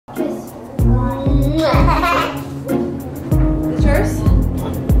Is yours?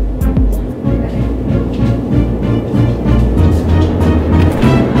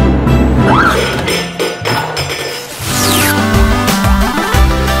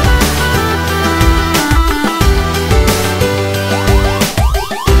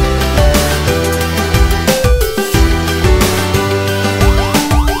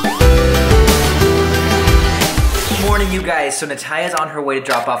 You guys, so Natalia's on her way to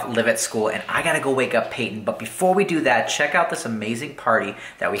drop off Liv at school, and I gotta go wake up Peyton. But before we do that, check out this amazing party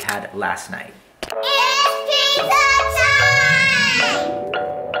that we had last night. It's pizza time!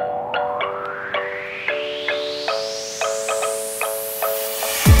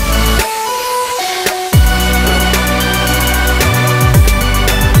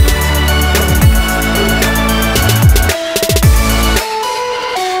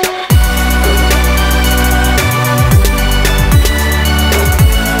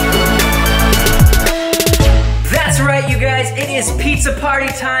 It's pizza party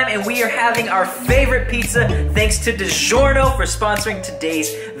time, and we are having our favorite pizza thanks to DiGiorno for sponsoring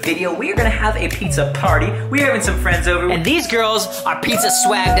today's video. We are gonna have a pizza party. We're having some friends over, and these girls are pizza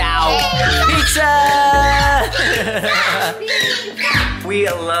swagged out. Pizza! We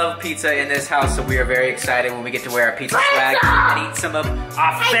love pizza in this house, so we are very excited when we get to wear our pizza swag and eat some of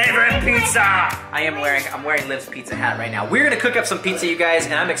our favorite pizza. I'm wearing Liv's pizza hat right now. We're gonna cook up some pizza, you guys,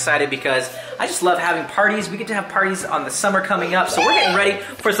 and I'm excited because I just love having parties. We get to have parties on the summer coming up, so we're getting ready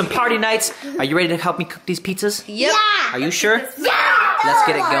for some party nights. Are you ready to help me cook these pizzas? Yep. Are you sure? Yeah! Let's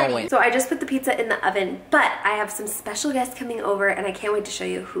get it going. So I just put the pizza in the oven, but I have some special guests coming over, and I can't wait to show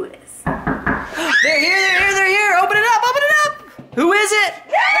you who it is. They're here, they're here, they're here. Open it up, open it up. Who is it?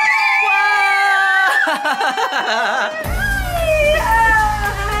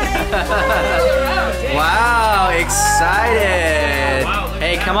 Wow, excited.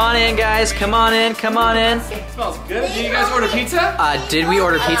 Hey, come on in, guys. Come on in, come on in. It smells good. Did you guys order pizza? Did we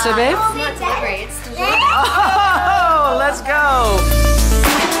order pizza, babe? It's not delivery, it's delivery. Oh, let's go.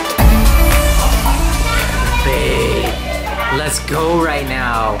 Babe, let's go right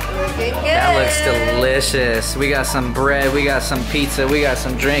now. That looks delicious. We got some bread, we got some pizza, we got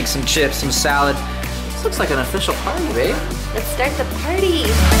some drinks, some chips, some salad. This looks like an official party, babe. Let's start the party.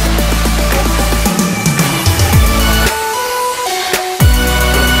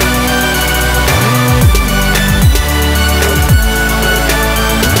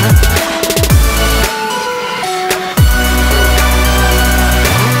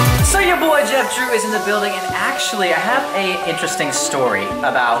 Is in the building, and actually I have a interesting story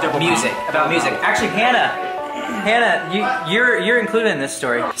about music. Actually, Hannah, you're included in this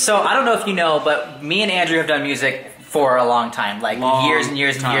story. So I don't know if you know, but me and Andrew have done music for a long time, like years and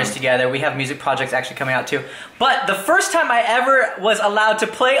years and years together. We have music projects actually coming out too. But the first time I ever was allowed to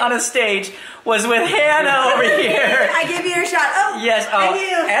play on a stage was with Hannah over here. I gave you your shot. Oh, yes. Oh,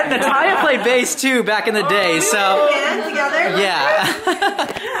 and Natalia played bass too back in the day. So together.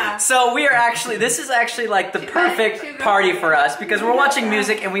 yeah. So we are actually. This is actually like the perfect party for us because we're watching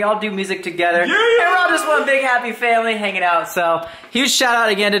music and we all do music together. And we're all just one big happy family hanging out. So huge shout out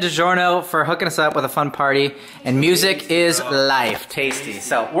again to DiGiorno for hooking us up with a fun party. And music is life. Tasty.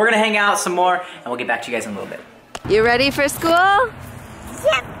 So we're gonna hang out some more and we'll get back to you guys in a little bit. You ready for school?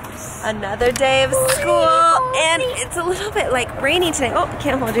 Yep. Another day of school, and it's a little bit like rainy today. Oh,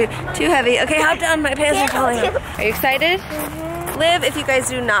 can't hold you. Too heavy. Okay, hop down. My pants are falling off. Are you excited? Liv, if you guys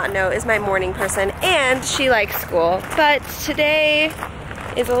do not know, is my morning person, and she likes school. But today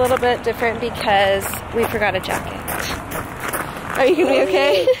is a little bit different because we forgot a jacket. Are you gonna be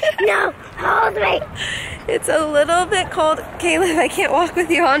okay? No, hold me. It's a little bit cold. Okay, Liv, I can't walk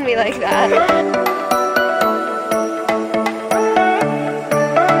with you on me like that.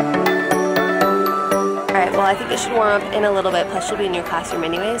 Well, I think it should warm up in a little bit, plus you'll be in your classroom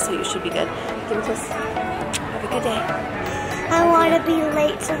anyway, so you should be good. Give me a kiss. Have a good day. I want to be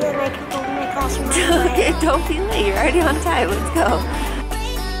late so that I can go to my classroom. Okay, don't be late. You're already on time. Let's go.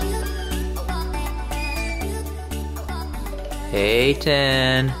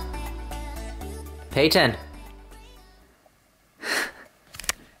 Peyton. Peyton.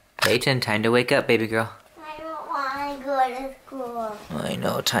 Peyton, time to wake up, baby girl. I don't want to go to school. I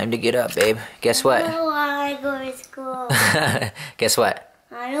know, time to get up, babe. Guess what? I don't want to go to school. Guess what?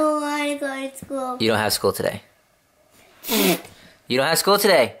 I don't want to go to school. You don't have school today. You don't have school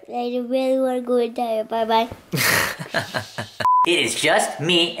today. I really want to go to diet. Bye-bye. It is just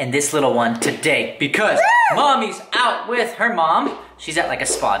me and this little one today because Mommy's out with her mom. She's at like a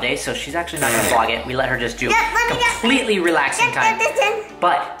spa day, so she's actually not gonna vlog it. We let her just do completely relaxing time.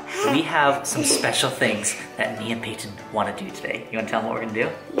 But we have some special things that me and Peyton want to do today. You want to tell them what we're gonna do?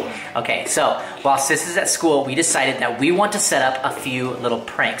 Yeah. Okay, so while Sis is at school, we decided that we want to set up a few little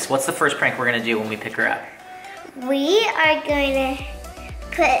pranks. What's the first prank we're gonna do when we pick her up? We are going to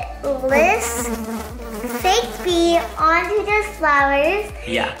put Liv's fake bee onto the flowers.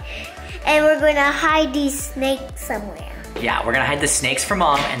 Yeah. And we're going to hide these snakes somewhere. Yeah, we're gonna hide the snakes for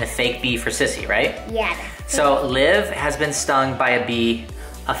Mom and the fake bee for Sissy, right? Yeah. So Liv has been stung by a bee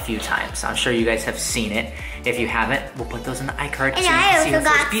a few times. I'm sure you guys have seen it. If you haven't, we'll put those in the iCard so you can see her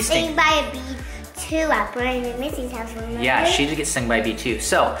first bee sting. And I also got stung by a bee too at Brian and Missy's house. Remember? Yeah, she did get stung by a bee too.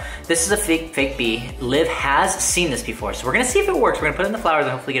 So this is a fake bee. Liv has seen this before, so we're gonna see if it works. We're gonna put it in the flowers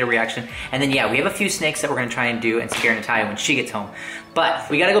and hopefully get a reaction. And then yeah, we have a few snakes that we're gonna try and do and scare Natalia when she gets home. But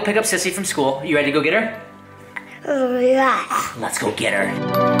we gotta go pick up Sissy from school. You ready to go get her? Yeah. Let's go get her.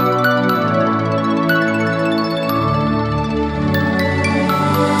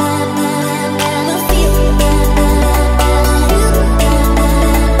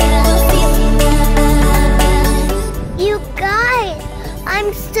 You guys,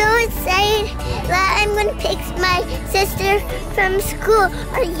 I'm so excited that I'm gonna pick my sister from school.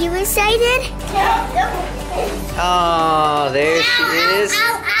 Are you excited? Oh, there she is.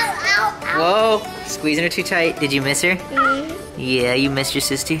 Ow, ow, ow, ow. Whoa, squeezing her too tight. Did you miss her? Yeah, you missed your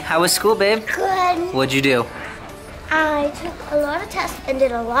sister. How was school, babe? Good. What'd you do? I took a lot of tests and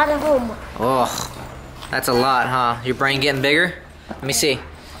did a lot of homework. Oh, that's a lot, huh? Your brain getting bigger? Let me see.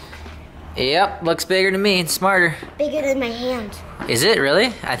 Yep, looks bigger to me and smarter. Bigger than my hand. Is it really?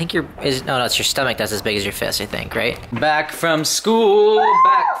 I think no, it's your stomach that's as big as your fist, I think, right? Back from school,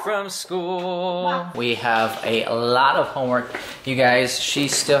 back from school. Wow. We have a lot of homework, you guys. She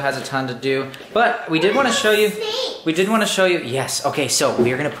still has a ton to do, but we did want to show you. We did want to show you. Yes. Okay, so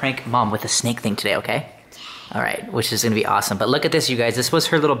we are gonna prank Mom with a snake thing today. Okay. All right, which is gonna be awesome. But look at this, you guys. This was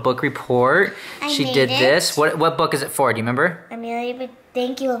her little book report. She did this. What book is it for? Do you remember?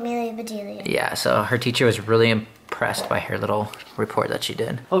 Thank you, Amelia Bedelia. Yeah. So her teacher was really impressed by her little report that she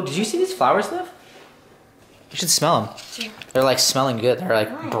did. Oh, did you see these flowers, Liv? You should smell them. Yeah. They're like smelling good. They're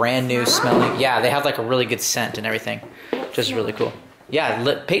like brand new smelling. Yeah, they have like a really good scent and everything, which is really cool. Yeah,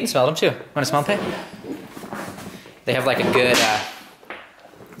 Peyton smelled them too. Want to smell them, Peyton? They have like a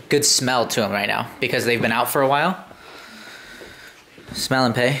good smell to them right now because they've been out for a while. Smell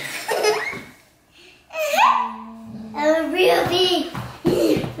and pay. A real bee.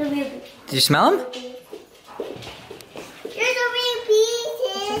 Did you smell them? There's a real bee.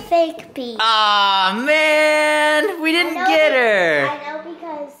 It's a fake bee. Aw, man, we didn't get her. I know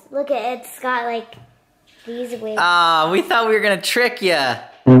because look at it's got like these wings. Aw, we thought we were gonna trick ya.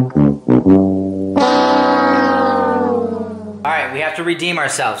 All right, we have to redeem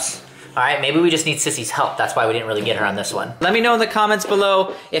ourselves. All right, maybe we just need Sissy's help. That's why we didn't really get her on this one. Let me know in the comments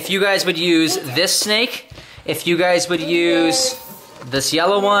below if you guys would use this snake, if you guys would use this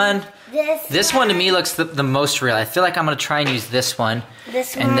yellow one. This one to me looks the most real. I feel like I'm gonna try and use this one.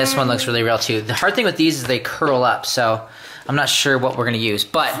 And this one looks really real too. The hard thing with these is they curl up, so I'm not sure what we're gonna use,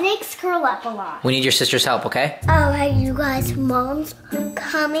 but snakes curl up a lot. We need your sister's help, okay? Oh, hey, you guys, Mom's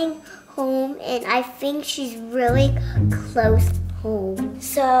coming home, and I think she's really close home.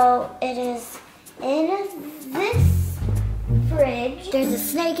 So it is in this fridge. There's a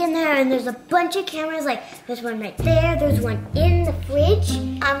snake in there, and there's a bunch of cameras. Like there's one right there. There's one in the fridge.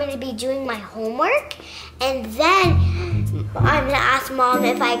 I'm gonna be doing my homework, and then I'm gonna ask Mom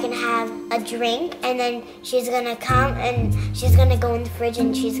if I can have a drink, and then she's gonna come and she's gonna go in the fridge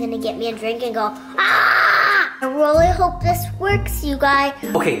and she's gonna get me a drink and go, ah! I really hope this works, you guys.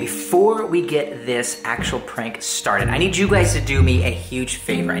 Okay, before we get this actual prank started, I need you guys to do me a huge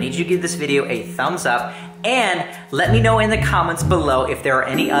favor. I need you to give this video a thumbs up and let me know in the comments below if there are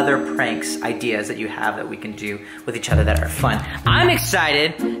any other pranks, ideas that you have that we can do with each other that are fun. I'm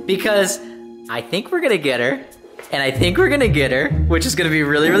excited because I think we're gonna get her. And I think we're gonna get her, which is gonna be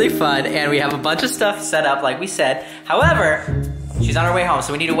really, really fun. And we have a bunch of stuff set up, like we said. However, she's on her way home,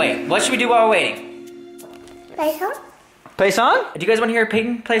 so we need to wait. What should we do while we're waiting? Play song? Play song? Do you guys wanna hear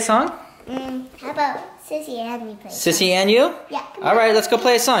Peyton play a song? How about Sissy and me play a song? Sissy and you? Yeah. All right, let's go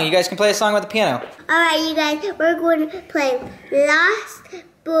play a song. You guys can play a song with the piano. All right, you guys, we're going to play Lost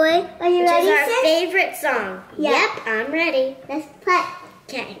Boy. Are you ready, Which is our Sis? favorite song. Yeah. Yep, I'm ready. Let's play.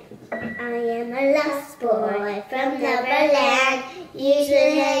 Okay. I am a lost boy from Neverland,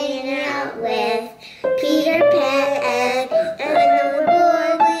 usually hanging out with Peter Pan. And the boy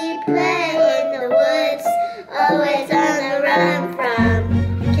we play in the woods, always on the run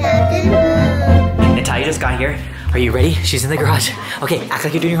from Captain Hook. Natalia just got here. Are you ready? She's in the garage. Okay, act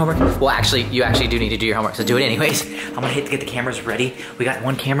like you're doing your homework. Well, actually, you actually do need to do your homework, so do it anyways. I'm gonna hit to get the cameras ready. We got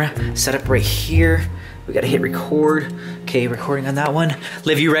one camera set up right here. We gotta hit record. Okay, recording on that one.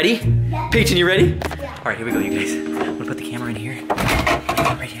 Liv, you ready? Yeah. Peyton, you ready? Yeah. All right, here we go, you guys. I'm gonna put the camera in here.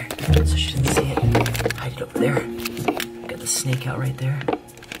 Right here, so she doesn't see it. Hide it over there. Got the snake out right there.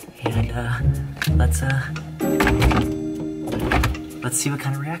 And let's see what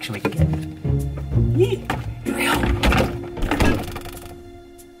kind of reaction we can get. Yeet. Here we go.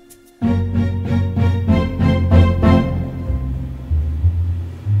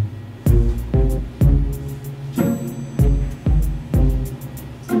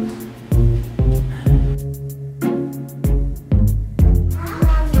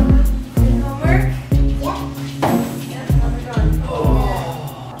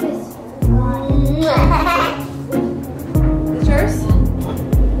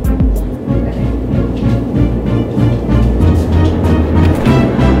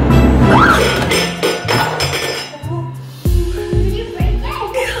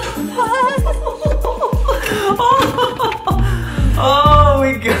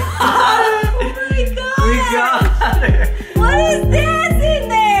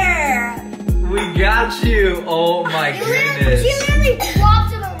 Oh my goodness. She literally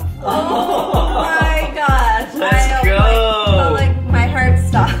dropped it on the floor. Oh my gosh. Let's go. Like my heart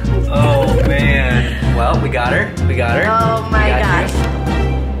stopped. Oh man. Well, we got her. We got her. Oh my gosh.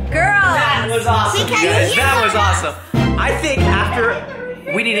 Girls. That was awesome, you guys. That was awesome. I think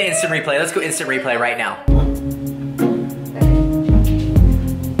after, we need an instant replay. Let's go instant replay right now.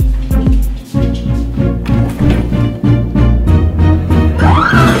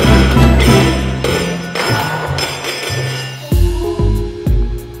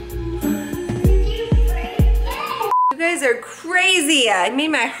 Are crazy. I made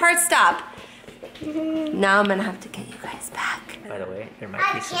my heart stop. Now I'm gonna have to get you guys back. By the way, there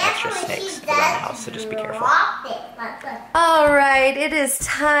might be some extra snakes around the house, so just be careful. All right, it is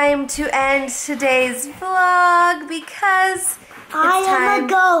time to end today's vlog because I am a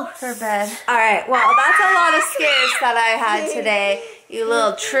ghost. for bed. All right, well, that's a lot of scares that I had today. You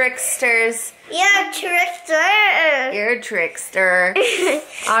little tricksters. You're a trickster. You're a trickster.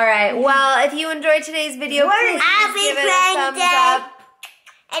 All right, well, if you enjoyed today's video, please give it a thumbs up.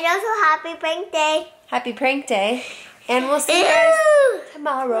 And also happy prank day. Happy prank day. And we'll see you guys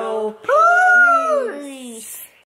tomorrow. Peace.